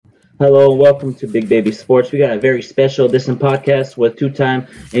Hello and welcome to Big Baby Sports. We got a very special edition podcast with two-time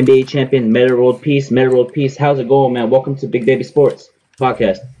NBA champion Meta World Peace. Meta World Peace, how's it going, man? Welcome to Big Baby Sports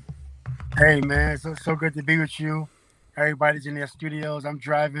podcast. Hey man, so good to be with you. Everybody's in their studios. I'm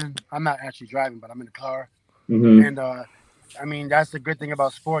driving. I'm not actually driving, but I'm in the car. Hmm. And I mean, that's the good thing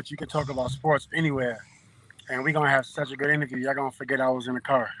about sports. You can talk about sports anywhere, and we're gonna have such a good interview. Y'all gonna forget I was in the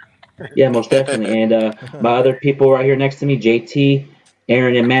car. Yeah, most definitely. And my other people right here next to me, JT,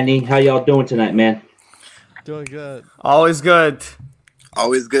 Aaron, and Manny. How y'all doing tonight, man? Doing good. Always good.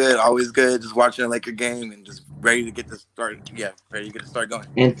 Always good, always good. Just watching a Laker game and just ready to get this start. Yeah, ready to get it start going.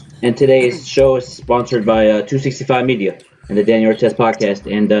 And today's show is sponsored by 265 Media and the Daniel Ortiz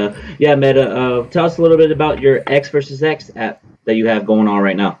podcast. And yeah, Meta, tell us a little bit about your X versus X app that you have going on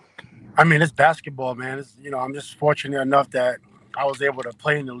right now. I mean, it's basketball, man. I'm just fortunate enough that I was able to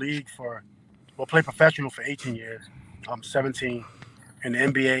play in the league play professional for 18 years. I'm 17 in the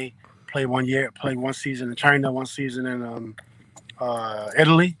NBA. Played 1 year, played one season in China, one season in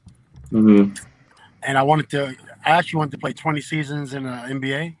Italy. Mm-hmm. And I actually wanted to play 20 seasons in the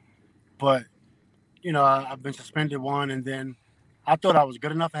NBA, but I've been suspended one, and then I thought I was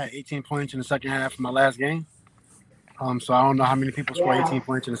good enough. I had 18 points in the second half of my last game. So I don't know how many people score 18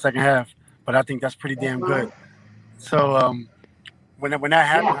 points in the second half, but I think that's pretty damn good. So when that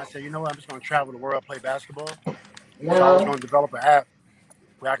happened, I said, you know what, I'm just going to travel the world, play basketball. So I was going to develop an app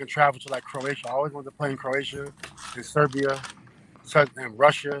where I can travel to like Croatia. I always wanted to play in Croatia, in Serbia, and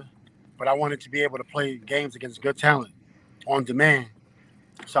Russia, but I wanted to be able to play games against good talent on demand.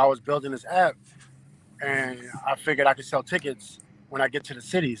 So I was building this app, and I figured I could sell tickets when I get to the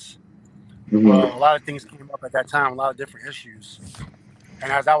cities. Mm-hmm. Well, a lot of things came up at that time, a lot of different issues.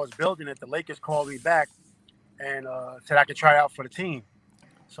 And as I was building it, the Lakers called me back and said I could try out for the team.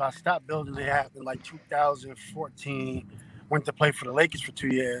 So I stopped building the app in like 2014, went to play for the Lakers for 2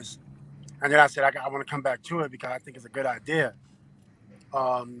 years. And then I said, I want to come back to it because I think it's a good idea.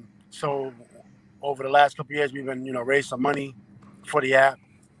 So over the last couple of years, we've been, raised some money for the app,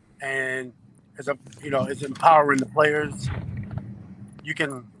 and it's empowering the players. You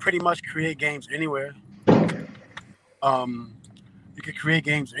can pretty much create games anywhere. You can create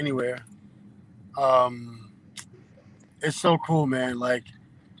games anywhere. It's so cool, man. Like,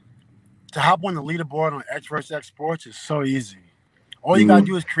 to hop on the leaderboard on X vs. X Sports is so easy. All you gotta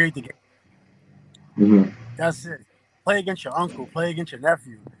do is create the game. Mm-hmm. That's it. Play against your uncle. Play against your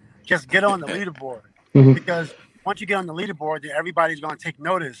nephew. Just get on the leaderboard. Mm-hmm. Because once you get on the leaderboard, then everybody's gonna take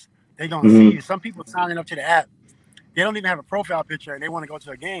notice. They're gonna Mm-hmm. see you. Some people signing up to the app, they don't even have a profile picture and they want to go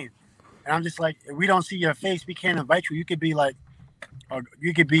to a game. And I'm just like, if we don't see your face, we can't invite you. You could be like,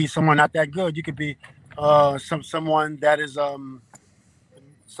 you could be someone not that good. You could be someone that is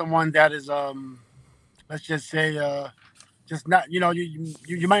let's just say just not,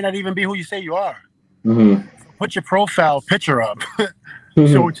 you might not even be who you say you are. Mm-hmm. Put your profile picture up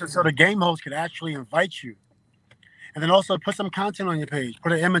Mm-hmm. so the game host can actually invite you. And then also put some content on your page.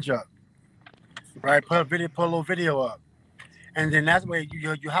 Put an image up, right? Put a little video up, and then that way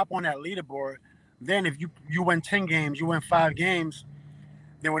you hop on that leaderboard. Then if you win 10 games, you win 5 games.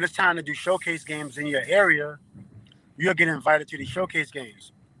 Then when it's time to do showcase games in your area, you'll get invited to these showcase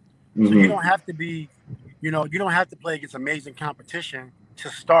games. So Mm-hmm. you don't have to be, you don't have to play against amazing competition to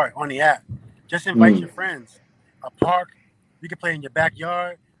start on the app. Just invite your friends. A park, you can play in your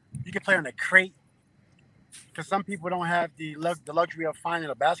backyard. You can play on a crate. Because some people don't have the luxury of finding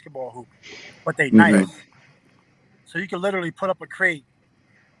a basketball hoop, but they nice. Mm-hmm. So you can literally put up a crate,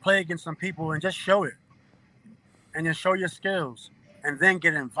 play against some people, and just show it, and then show your skills, and then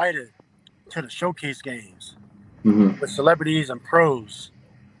get invited to the showcase games Mm-hmm. with celebrities and pros,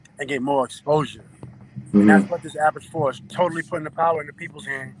 and get more exposure. And Mm-hmm. that's what this app is for. It's totally putting the power in the people's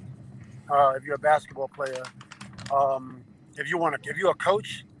hand. If you're a basketball player, if you're a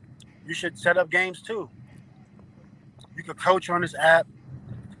coach, you should set up games too. You could coach on this app.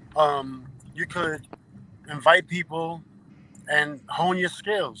 You could invite people and hone your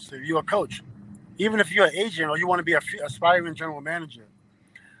skills if you're a coach. Even if you're an agent or you want to be an aspiring general manager,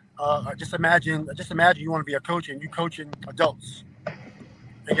 just imagine you want to be a coach and you coaching adults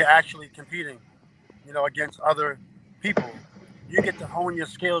and you're actually competing, against other people. You get to hone your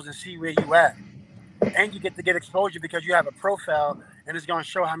skills and see where you at, and you get to get exposure because you have a profile and it's going to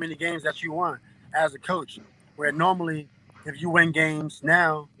show how many games that you won as a coach. Where normally, if you win games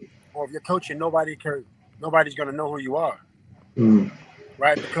now, or if you're coaching, nobody's going to know who you are, Mm-hmm.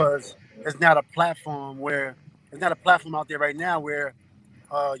 right? Because there's not a platform out there right now where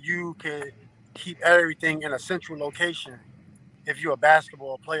you can keep everything in a central location. If you're a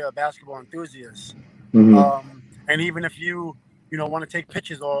basketball player, a basketball enthusiast, Mm-hmm. and even if you want to take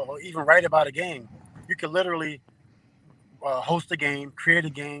pictures or even write about a game, you can literally host a game, create a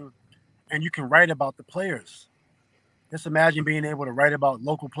game, and you can write about the players. Just imagine being able to write about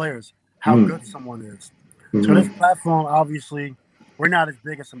local players, how good someone is. So this platform, obviously, we're not as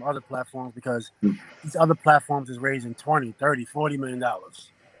big as some other platforms because these other platforms is raising 20, 30, 40 million dollars,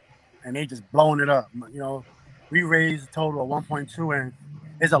 and they just blowing it up. We raised a total of 1.2, and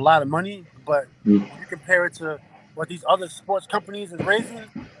it's a lot of money, but when you compare it to what these other sports companies is raising,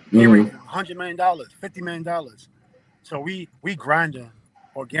 they're raising $100 million, $50 million. So we grinding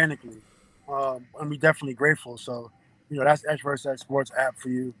organically, and we definitely grateful. So, that's X vs. X Sports app for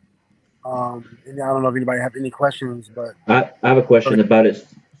you. And I don't know if anybody have any questions, but I have a question about it.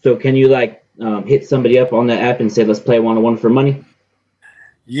 So can you hit somebody up on the app and say, let's play one-on-one for money?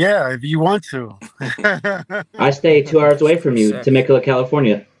 Yeah, if you want to. I stay 2 hours away from you, Temecula,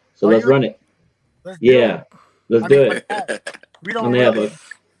 California. So let's run it. Let's do it. Let's do it.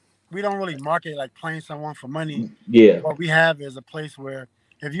 We don't really market like playing someone for money. Yeah. What we have is a place where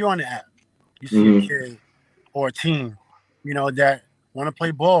if you're on the app, you see a kid or a team, that want to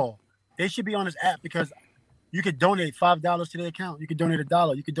play ball, they should be on this app because you could donate $5 to their account. You could donate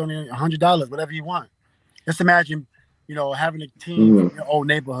 $1. You could donate $100, whatever you want. Just imagine, having a team from your old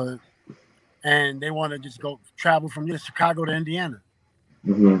neighborhood and they want to just go travel from Chicago to Indiana.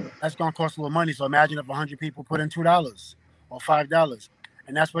 That's going to cost a little money. So imagine if 100 people put in $2 or $5.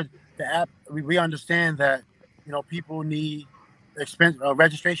 And that's what the app, we understand that, people need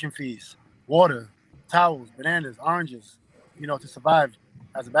registration fees, water, towels, bananas, oranges, to survive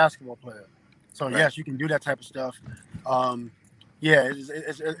as a basketball player. So yes, you can do that type of stuff.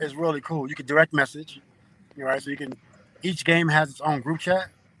 It's really cool. You can direct message, right? So each game has its own group chat.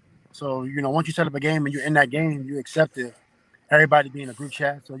 So, once you set up a game and you're in that game, you accept it. Everybody be in a group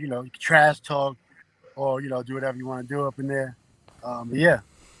chat. So, you can trash talk or, do whatever you want to do up in there. Yeah.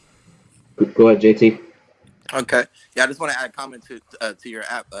 Go ahead, JT. Okay. Yeah, I just want to add a comment to your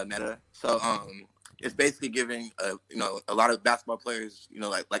app, Meta. So it's basically giving a lot of basketball players,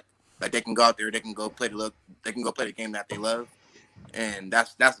 like they can go out there, they can go play the game that they love, and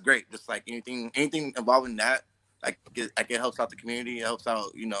that's great. Just like anything involving that, it helps out the community, it helps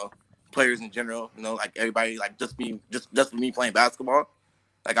out players in general. Like everybody, like just for me playing basketball.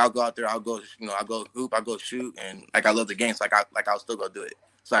 Like I'll go out there, I'll go hoop, I'll go shoot, and I love the game, so I'll still go do it.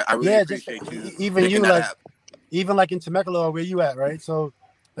 So I really appreciate you. Even you even in Temecula where you at, right? So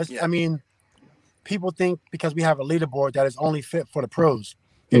I mean, people think because we have a leaderboard that is only fit for the pros.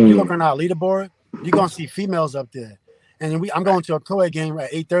 If you look on our leaderboard, you're gonna see females up there. And I'm going to a co-ed game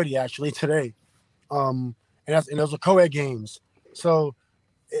at 8:30 actually today. And those are co-ed games. So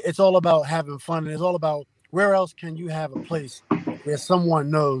it's all about having fun, and it's all about where else can you have a place where someone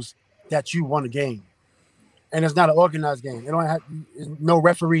knows that you won a game, and it's not an organized game. It don't have no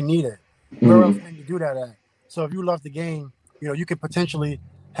referee needed. Where else can you do that at? So if you love the game, you could potentially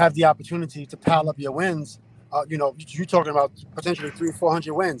have the opportunity to pile up your wins. You're talking about potentially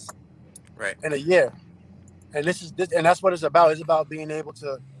 300-400 wins, right, in a year. And and that's what it's about. It's about being able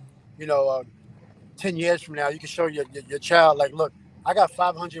to, 10 years from now, you can show your child, like, look, I got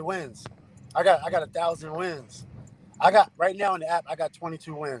 500 wins. I got 1,000 wins. Right now in the app, I got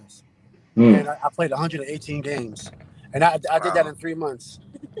 22 wins. And I played 118 games. And I did that in 3 months.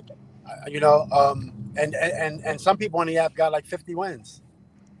 And some people on the app got like 50 wins.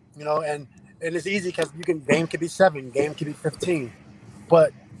 And it's easy because game could be 7, game could be 15.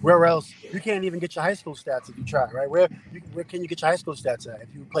 But where else? You can't even get your high school stats if you try, right? Where can you get your high school stats at if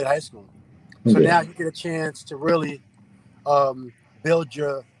you played high school? So now you get a chance to really build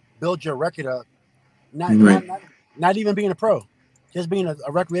your record up. Not even being a pro, just being a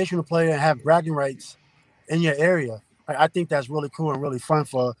recreational player and have bragging rights in your area. I think that's really cool and really fun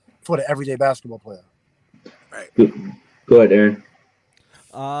for the everyday basketball player. Right. Go ahead, Aaron.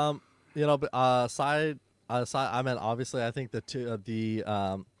 I mean, obviously, I think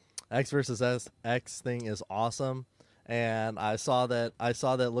the X versus X thing is awesome, and I saw that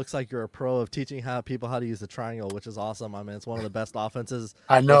it looks like you're a pro of teaching people how to use the triangle, which is awesome. I mean, it's one of the best offenses.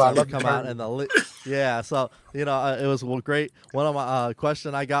 I know. I love come out in the yeah. So it was great. One of my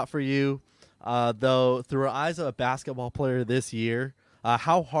question I got for you, though, through the eyes of a basketball player this year.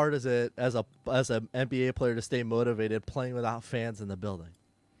 How hard is it as an NBA player to stay motivated playing without fans in the building?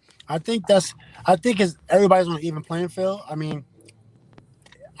 I think everybody's on an even playing field. I mean,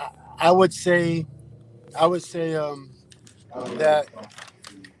 I would say that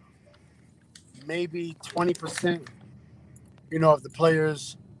maybe 20%, of the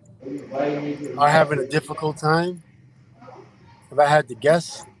players are having a difficult time. If I had to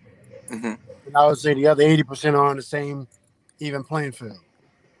guess, and I would say the other 80% are on the same even playing field,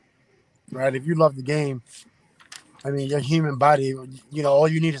 right? If you love the game, I mean, your human body, all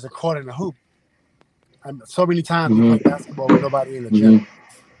you need is a court and a hoop. So many times we play basketball with nobody in the gym.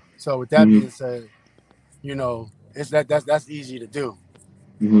 So with that being said, it's that's easy to do.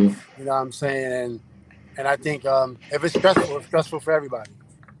 You know what I'm saying? And I think if it's stressful for everybody.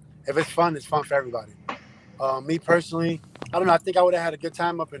 If it's fun for everybody. Me personally, I don't know. I think I would have had a good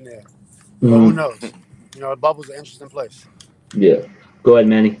time up in there. But who knows? The bubble's an interesting place. Yeah. Go ahead,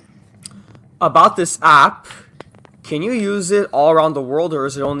 Manny. About this app, can you use it all around the world, or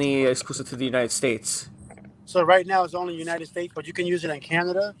is it only exclusive to the United States? So right now it's only United States, but you can use it in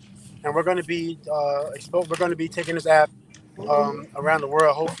Canada, and we're going to be we're going to be taking this app around the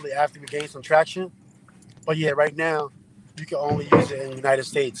world. Hopefully, after we gain some traction. But yeah, right now you can only use it in the United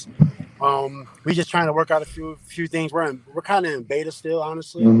States. We just trying to work out a few things. We're kind of in beta still,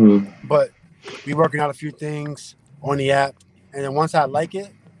 honestly, but we working out a few things on the app, and then once I like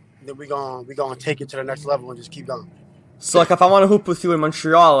it, then we gonna take it to the next level and just keep going. So, like, if I want to hoop with you in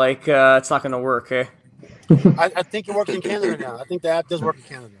Montreal, like, it's not gonna work, eh? I think it works in Canada now. I think the app does work in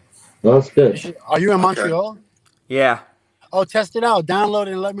Canada. Well, that's good. Are you in Montreal? Yeah. Oh, test it out. Download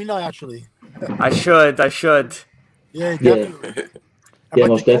it and let me know. Actually, I should. Yeah, definitely. Yeah, but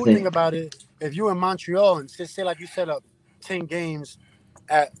most the cool definitely. thing about it, if you're in Montreal and say like you set up 10 games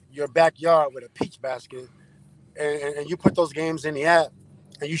at your backyard with a peach basket, and you put those games in the app,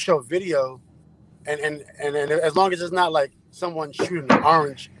 and you show video, and as long as it's not like someone shooting an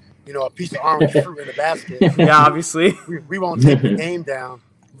orange, a piece of orange fruit in the basket. Yeah, obviously. We won't take the game down.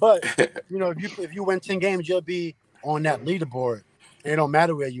 But if you win 10 games, you'll be on that leaderboard. And it don't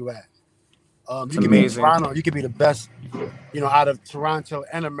matter where you at. You can be in Toronto. You could be the best, out of Toronto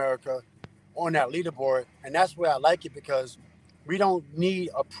and America on that leaderboard. And that's where I like it, because we don't need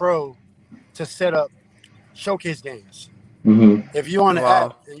a pro to set up showcase games. If you're on the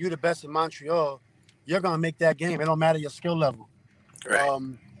app and you're the best in Montreal, you're going to make that game. It don't matter your skill level. Right.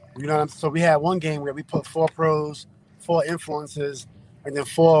 So we had one game where we put 4 pros, 4 influencers, and then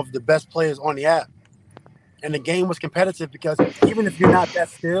 4 of the best players on the app. And the game was competitive, because even if you're not that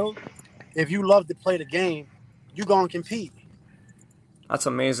skilled, if you love to play the game, you're going to compete. That's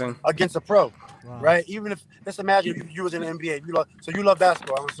amazing. Against a pro, right? Even if, let's imagine if you was in the NBA. You love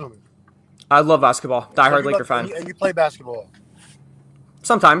basketball, I'm assuming. I love basketball. Diehard Laker fan. And you play basketball.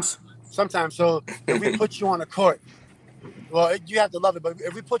 Sometimes. So if we put you on the court, well, you have to love it, but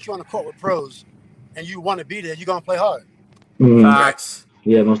if we put you on the court with pros and you want to be there, you're going to play hard. Facts.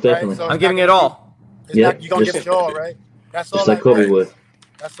 Yeah, most definitely. Right? So I'm giving it all. You're going to give it your all, right? That's all just like that Kobe matters. would.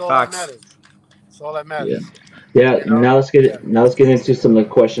 That's all Facts. that matters. That's all that matters. Yeah. Now let's get into some of the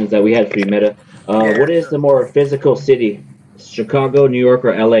questions that we had for you, Meta. What is the more physical city, Chicago, New York,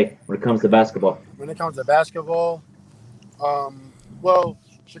 or LA, when it comes to basketball? When it comes to basketball, well,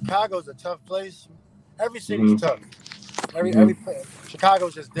 Chicago's a tough place. Every city's tough. Every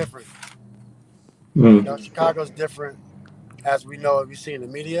Chicago's just different. Chicago's different, as we know, we see in the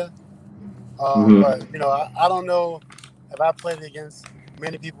media. But I don't know if I played against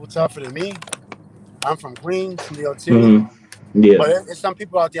many people tougher than me. I'm from Queens, New York City. Yeah. But there's some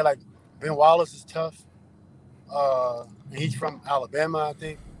people out there like Ben Wallace is tough. And he's from Alabama, I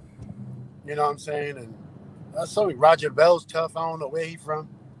think. You know what I'm saying? And so Roger Bell's tough. I don't know where he's from.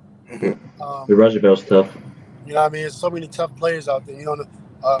 Roger Bell's tough. You know what I mean? There's so many tough players out there. Andrei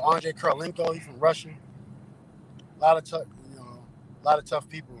Kirilenko, he's from Russia. A lot of tough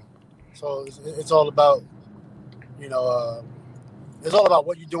people. So it's all about, it's all about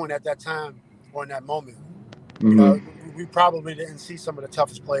what you're doing at that time or in that moment. We probably didn't see some of the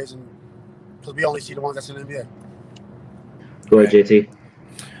toughest players, because we only see the ones that's in the NBA. Go ahead, JT.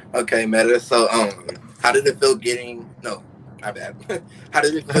 Okay, Meta. So, how did it feel my bad. How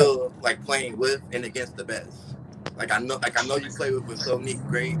did it feel like playing with and against the best? I know you play with so many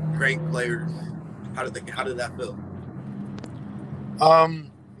great players. How did that feel?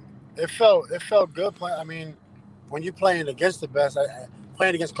 It felt good playing. I mean, when you're playing against the best,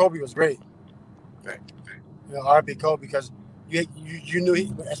 playing against Kobe was great. Right. RB Kobe, because you knew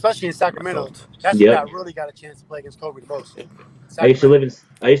he, especially in Sacramento, that's where I really got a chance to play against Kobe the most. I used to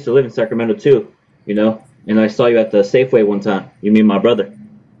live in Sacramento too, and I saw you at the Safeway one time. You mean my brother,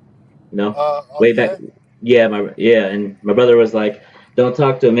 way back. Yeah, and my brother was like, "Don't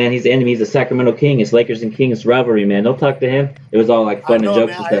talk to him, man. He's the enemy. He's the Sacramento King. It's Lakers and Kings rivalry, man. Don't talk to him." It was all like fun and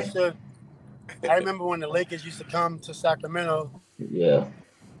jokes and stuff. I remember when the Lakers used to come to Sacramento. Yeah.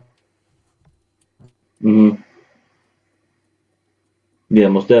 Yeah,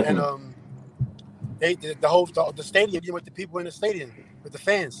 most definitely. And the stadium, you with the people in the stadium, with the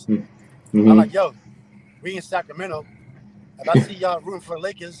fans. Mm-hmm. I'm like, yo, we in Sacramento, if I see y'all rooting for the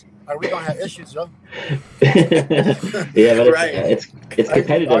Lakers, we gonna have issues, yo. Yeah, but it's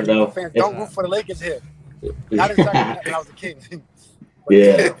competitive though. Fans, don't root for the Lakers here. Not exactly when I was a kid.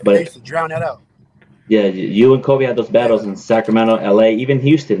 But they used to drown that out. Yeah, you and Kobe had those battles in Sacramento, LA, even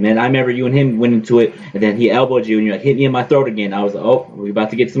Houston, man. I remember you and him went into it, and then he elbowed you, and you're like, hit me in my throat again. I was like, oh, we're about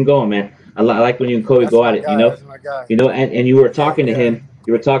to get some going, man. I like when you and Kobe go at it, That's my guy. And you were talking to him.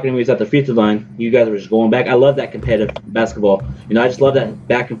 You were talking to him when he was at the free throw line. You guys were just going back. I love that competitive basketball. I just love that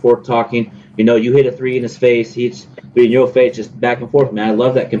back and forth talking. You hit a three in his face. He hits three in your face, just back and forth, man. I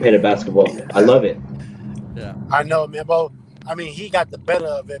love that competitive basketball. I love it. Yeah. I know, man. Well, I mean, he got the better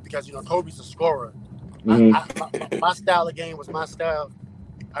of it because, Kobe's a scorer. Mm-hmm. My style of game was my style.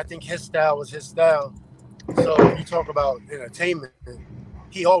 I think his style was his style. So when you talk about entertainment,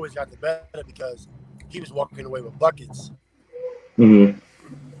 he always got the better because he was walking away with buckets. Mm-hmm.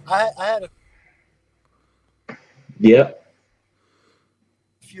 I had a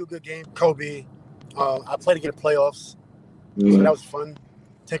few good games. Kobe. I played against the playoffs, so that was fun.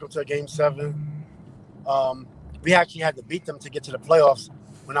 Take them to a game 7. We actually had to beat them to get to the playoffs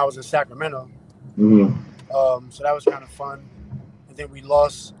when I was in Sacramento. Mm-hmm. So that was kind of fun. And then we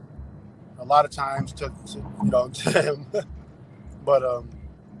lost a lot of times to him. But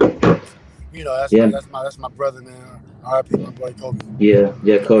that's my brother, man. R.I.P. my boy Kobe. Yeah,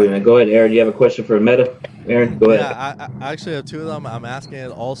 Kobe, man. Go ahead, Aaron. You have a question for Meta? Aaron, go ahead. Yeah, I actually have 2 of them. I'm asking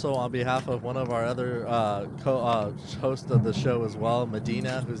it also on behalf of one of our other hosts of the show as well,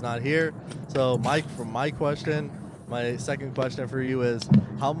 Medina, who's not here. So, Mike, from my second question for you is,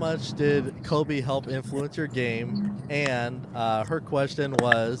 how much did Kobe help influence your game? And her question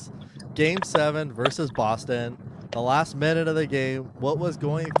was, Game 7 versus Boston, the last minute of the game, what was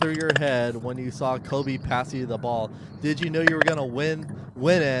going through your head when you saw Kobe pass you the ball? Did you know you were going to win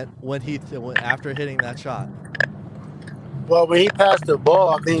it after hitting that shot? Well, when he passed the ball,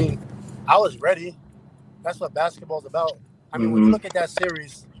 I mean, I was ready. That's what basketball's about. I mean, when you look at that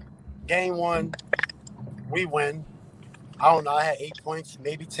series, Game 1, we win. I don't know. I had 8 points,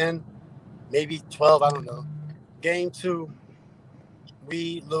 maybe 10, maybe 12. I don't know. Game 2,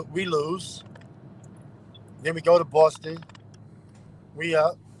 we lose. Then we go to Boston. We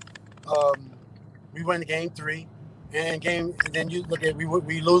up. We win Game 3, and then you look at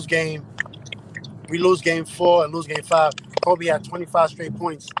we lose game. We lose Game 4 and lose Game 5. Kobe had 25 straight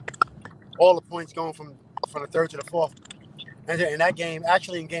points. All the points going from the third to the fourth. And in that game,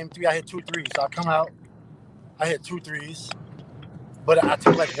 actually in Game 3, I hit 2 threes. So I come out, I hit 2 threes, but I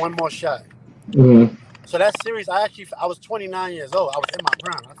took like one more shot. Mm-hmm. So that series, I was 29 years old. I was in my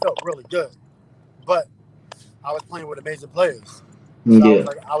prime. I felt really good, but I was playing with amazing players. So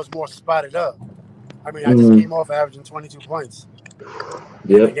I was more spotted up. I mean, I just came off averaging 22 points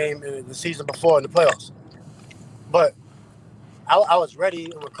in the game in the season before in the playoffs. But I was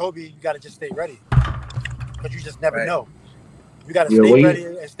ready. And with Kobe, you got to just stay ready because you just never know. You got to stay ready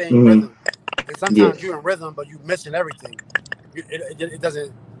and stay in rhythm. And sometimes you're in rhythm, but you're missing everything. It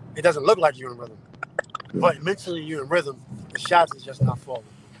doesn't look like you're in rhythm. But mentally, you're in rhythm. The shots is just not falling.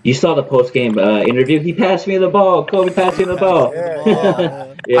 You saw the post-game interview. He passed me the ball. Kobe passed me the ball.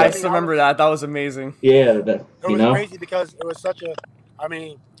 Yeah. I still remember that. That was amazing. Yeah. It was crazy because it was such a – I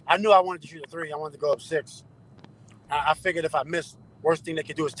mean, I knew I wanted to shoot a 3. I wanted to go up 6. I figured if I missed, worst thing they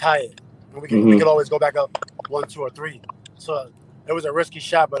could do is tie it. And we could always go back up 1, 2, or 3. So it was a risky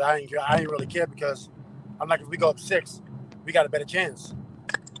shot, but I didn't really care because I'm like, if we go up 6, we got a better chance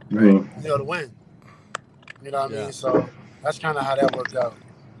to win. You know what I mean? So that's kind of how that worked out.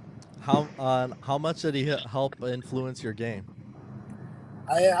 How much did he help influence your game?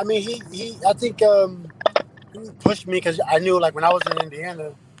 I mean, I think he pushed me because I knew, like, when I was in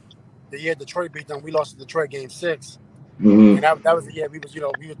Indiana, the year Detroit beat them, we lost to Detroit Game 6, and that was the year we was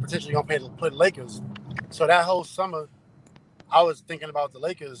potentially gonna play the Lakers. So that whole summer, I was thinking about the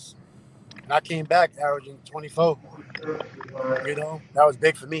Lakers, and I came back averaging 24. That was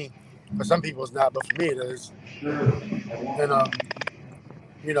big for me. For some people, it's not, but for me, it is. And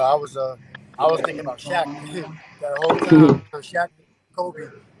I was thinking about Shaq that whole time. Shaq, Kobe.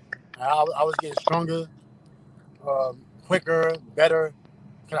 I was getting stronger, quicker, better.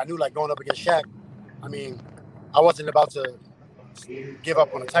 Because I knew, like, going up against Shaq, I mean, I wasn't about to give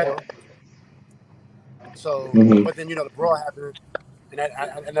up on the title. So, but then, the brawl happened, and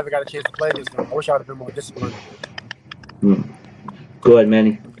I never got a chance to play against them. I wish I would have been more disciplined. Go ahead,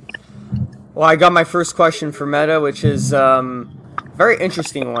 Manny. Well, I got my first question for Meta, which is very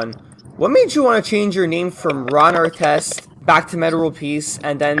interesting one. What made you want to change your name from Ron Artest back to Meta World Peace,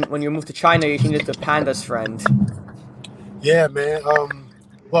 and then when you moved to China, you changed it to Panda's Friend? Yeah, man.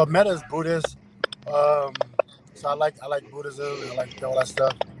 Well, Meta's Buddhist. So I like Buddhism and I like all that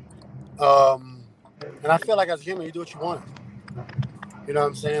stuff. And I feel like as a human, you do what you want. You know what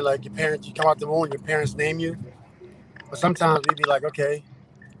I'm saying? Like your parents, you come out the womb, your parents name you. But sometimes we be like, okay,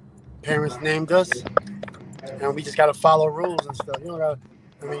 parents named us, and we just gotta follow rules and stuff. You don't gotta.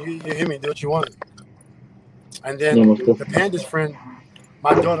 I mean, you're human, do what you want. And then Yeah, most the definitely. pandas friend,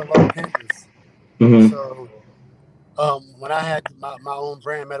 my daughter loved pandas. Mhm. So when I had my own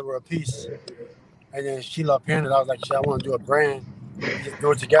brand, Meta World Peace, and then she loved pandas, I was like, shit, I want to do a brand, just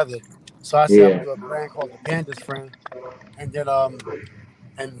do it together. So I said I'm Yeah. gonna do a brand called the Pandas Friend, and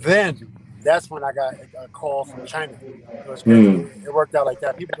then that's when I got a call from China. It was crazy. Mm. It worked out like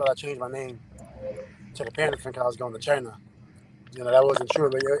that. People thought I changed my name to the Panda Friend because I was going to China. You know, that wasn't true,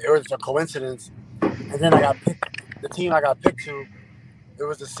 but it was a coincidence. And then I got picked. The team I got picked to, it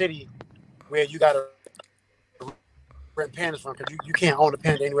was the city where you got to rent pandas from because you can't own a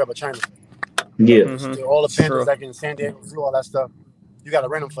panda anywhere but China. Yeah. Mhm. All the It's pandas true. like in San Diego Zoo, all that stuff, you got to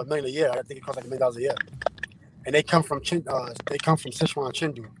rent them for $1 million a year. I think it costs like $1 million a year. And they come from Sichuan,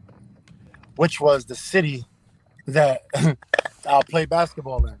 Chengdu, which was the city that I played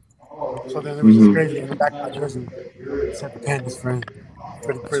basketball in. So then it was just Mhm. crazy. And back in my jersey, it said the Pandas Friend.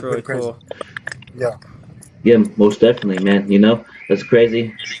 It's really Pretty crazy. cool. Yeah. Yeah, most definitely, man. You know, that's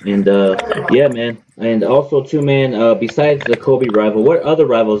crazy. And yeah, man. And also too, man, besides the Kobe rival, what other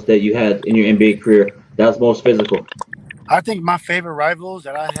rivals that you had in your NBA career that was most physical? I think my favorite rivals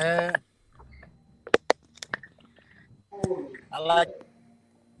that I had, I like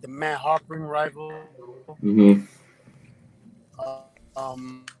the Matt Harpering rival. Mhm.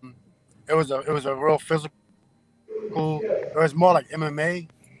 Um, it was a real physical. It was more like MMA,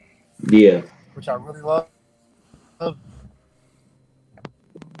 Yeah. which I really love.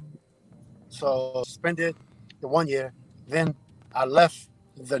 So suspended the 1 year, then I left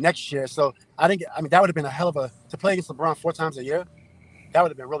the next year. So I didn't get. I mean, that would have been a hell of a to play against LeBron 4 times a year. That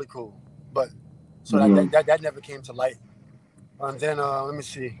would have been really cool. But so Mhm. that never came to light. And then let me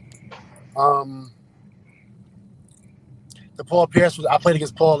see. Um, the Paul Pierce was. I played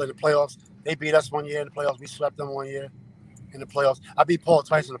against Paul in the playoffs. They beat us 1 year in the playoffs. We swept them 1 year in the playoffs. I beat Paul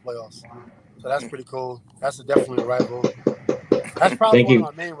twice in the playoffs. So that's pretty cool. That's definitely a rival. That's probably Thank one of you.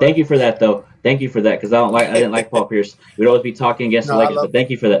 my main Thank you for rivals. that, though. Thank you for that, because I didn't like Paul Pierce. We'd always be talking against the No, I Lakers, but love. thank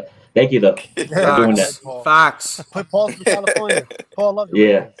you for that. Thank you, though, for I doing like that. Facts. Paul. Facts. Put Paul's from California. Paul loved the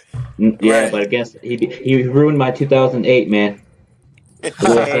Yeah. Lakers. Yeah, Right. but against he ruined my 2008, man.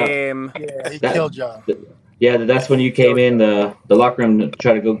 Blew us out. Same. Yeah, he That killed y'all. yeah, that's when He you came killed in the locker room to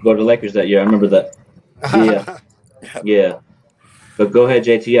try to go to the Lakers that year. I remember that. Yeah, y'all. yeah. But go ahead,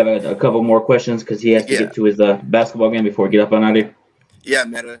 JT. You have a couple more questions because he has to Yeah. get to his basketball game before we get up on out of here. Yeah,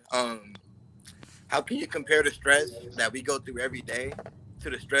 Meta. How can you compare the stress that we go through every day to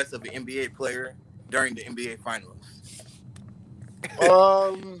the stress of an NBA player during the NBA finals?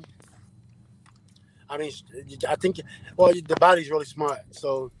 I mean, I think, well, the body's really smart,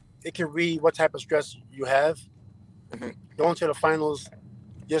 so it can read what type of stress you have. Mhm. Going to the finals,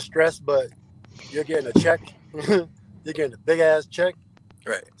 you're stressed, but you're getting a check. You're getting a big ass check,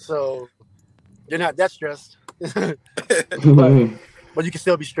 Right. so you're not that stressed. but Mhm. but you can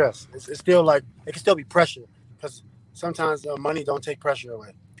still be stressed. It's still like it can still be pressure because sometimes money don't take pressure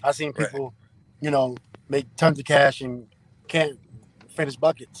away. I've seen Right. people, make tons of cash and can't finish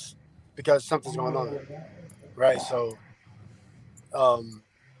buckets because something's going on, right? So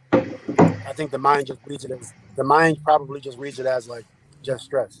I think the mind probably just reads it as like just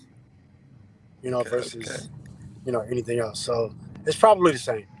stress, Okay. versus anything else. So it's probably the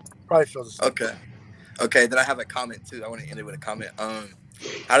same. Probably feels the same. Okay. Okay. Then I have a comment too. I want to end it with a comment.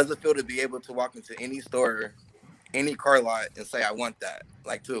 How does it feel to be able to walk into any store, any car lot, and say, "I want that,"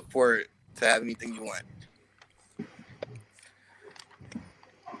 like to afford to have anything you want?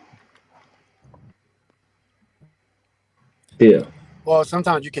 Yeah. Well,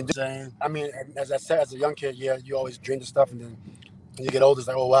 sometimes you can do that. I mean, as I said, as a young kid, yeah, you always dream of stuff, and then when you get older, it's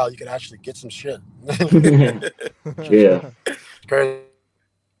like, oh wow, you can actually get some shit. Yeah.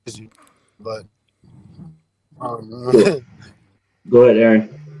 Crazy, but Cool. Go ahead,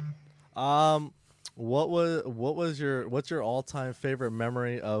 Aaron. Um, what's your all time favorite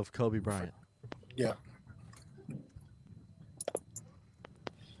memory of Kobe Bryant? yeah.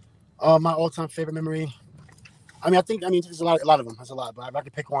 My all-time favorite memory. I mean, there's a lot of them. There's a lot, but if I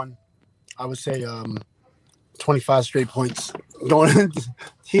could pick one, I would say 25 straight points. Going,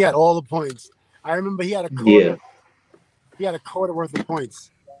 he had all the points. I remember he had a quarter. Yeah. He had a quarter worth of points,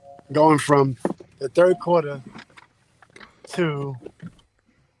 going from the third quarter to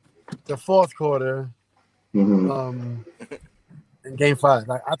the fourth quarter. Hmm. In Game 5,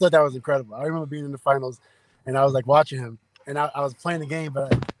 I thought that was incredible. I remember being in the finals, and I was like watching him, and I was playing the game,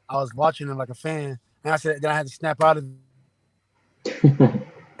 but I was watching him like a fan, and I said, then I had to snap out of.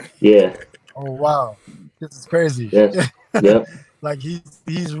 Yeah. Oh wow, this is crazy. Yes. Yep. Like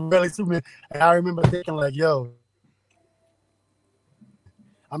he's really Superman, and I remember thinking like, yo,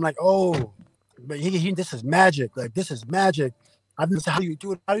 I'm like, oh, but he this is magic. Like this is magic. I mean, how do you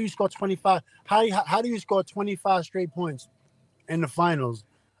do it? How do you score 25? How do you score 25 straight points in the finals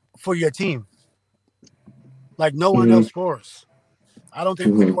for your team? Like no one else scores. I don't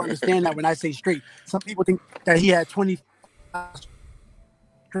think people understand that when I say straight. Some people think that he had 25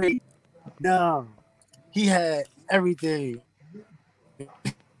 straight. No, he had everything.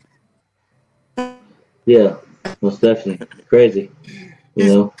 Yeah, most definitely. Crazy. You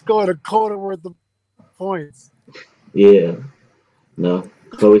know? Scored a quarter worth of points. Yeah. No.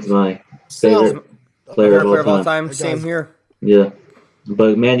 Chloe's my favorite player of all time. Same here. Yeah.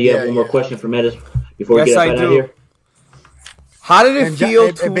 But man, you have one more question for Metis before we get out of here? How did it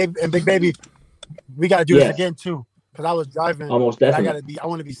feel and Big Baby, we gotta do this again too. Because I was driving. Almost definitely. I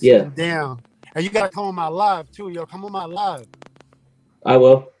want to be sitting down. And you gotta come on my live too, yo. Come on my live. I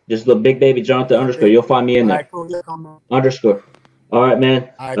will. Just the Big Baby Jonathan underscore. You'll find me in there. Cool. Yeah, underscore. All right, man.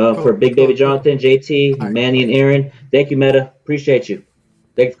 Cool. For Big Baby Jonathan, JT, Manny, and Aaron, thank you, Meta. Appreciate you.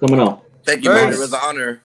 Thanks for coming on. Thank you, man. It was an honor.